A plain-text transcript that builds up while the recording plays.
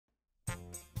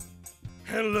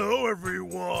Hello,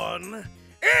 everyone.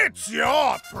 It's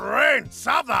your Prince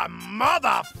of the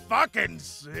Motherfucking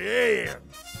Sins.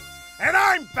 And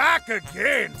I'm back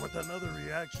again with another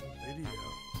reaction video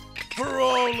for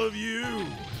all of you.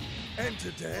 And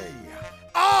today,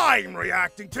 I'm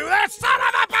reacting to that son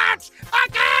of a bitch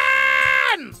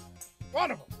again!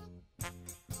 One of them.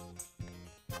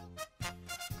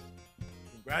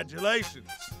 Congratulations.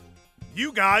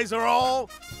 You guys are all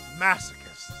masochists.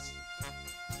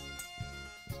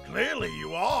 Clearly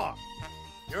you are.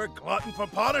 You're a glutton for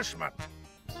punishment.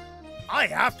 I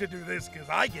have to do this because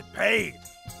I get paid.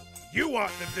 You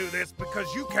want to do this because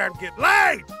you can't get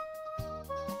laid.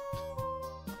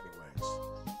 Anyways,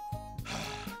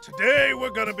 today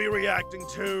we're going to be reacting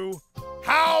to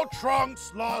how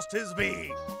Trunks lost his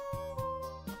V.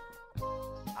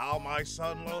 How my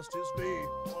son lost his V.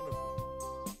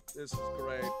 Wonderful. This is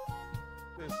great.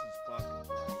 This is fucking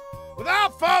great.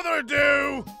 Without further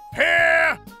ado,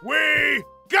 here we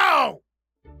go!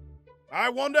 I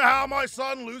wonder how my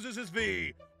son loses his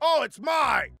V. Oh, it's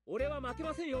mine!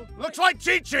 Looks like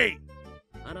Chi-Chi!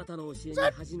 That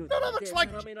looks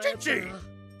like Chi-Chi!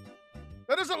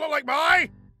 That doesn't look like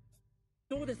mine!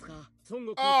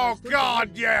 Oh,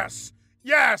 God, yes!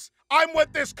 Yes! I'm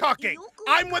with this cucking!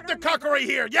 I'm with the cuckery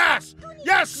here! Yes!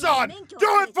 Yes, son!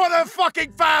 Do it for the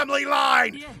fucking family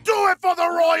line! Do it for the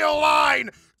royal line!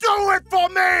 Do it for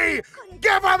me!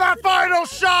 Give her the final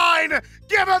shine!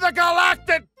 Give her the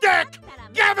galactic dick!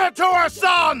 Give it to her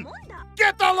son!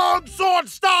 Get the long sword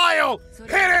style!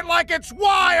 Hit it like it's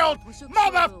wild!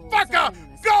 Motherfucker!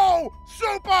 Go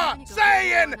Super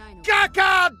Saiyan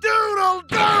Gaga Doodle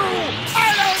Doo!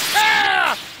 I don't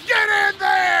care! Get in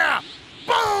there!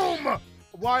 Boom!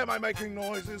 Why am I making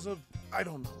noises of... I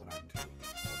don't know what I'm doing.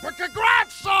 But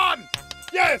congrats, son!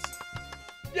 Yes!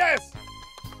 Yes!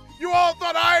 You all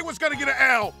thought I was gonna get an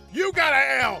L. You got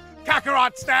an L.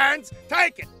 Kakarot stands.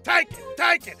 Take it, take it,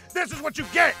 take it. This is what you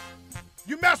get.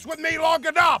 You mess with me long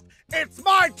enough. It's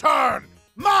my turn.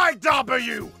 My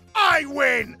W. I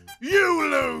win. You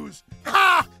lose.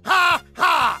 Ha, ha,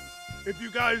 ha. If you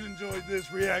guys enjoyed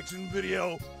this reaction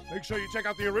video, make sure you check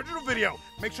out the original video.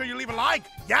 Make sure you leave a like.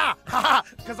 Yeah, haha,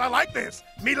 because I like this.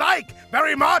 Me like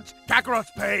very much.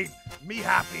 Kakarot's pain. Me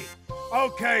happy.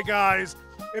 Okay, guys.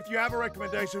 If you have a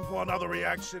recommendation for another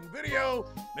reaction video,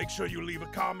 make sure you leave a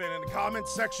comment in the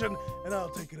comments section, and I'll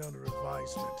take it under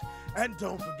advisement. And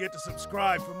don't forget to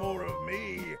subscribe for more of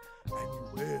me, and you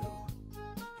will get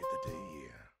the D.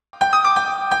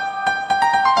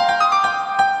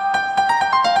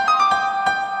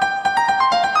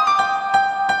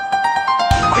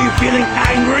 Are you feeling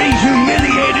angry,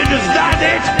 humiliated? Is that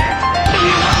it?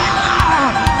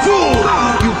 Fool!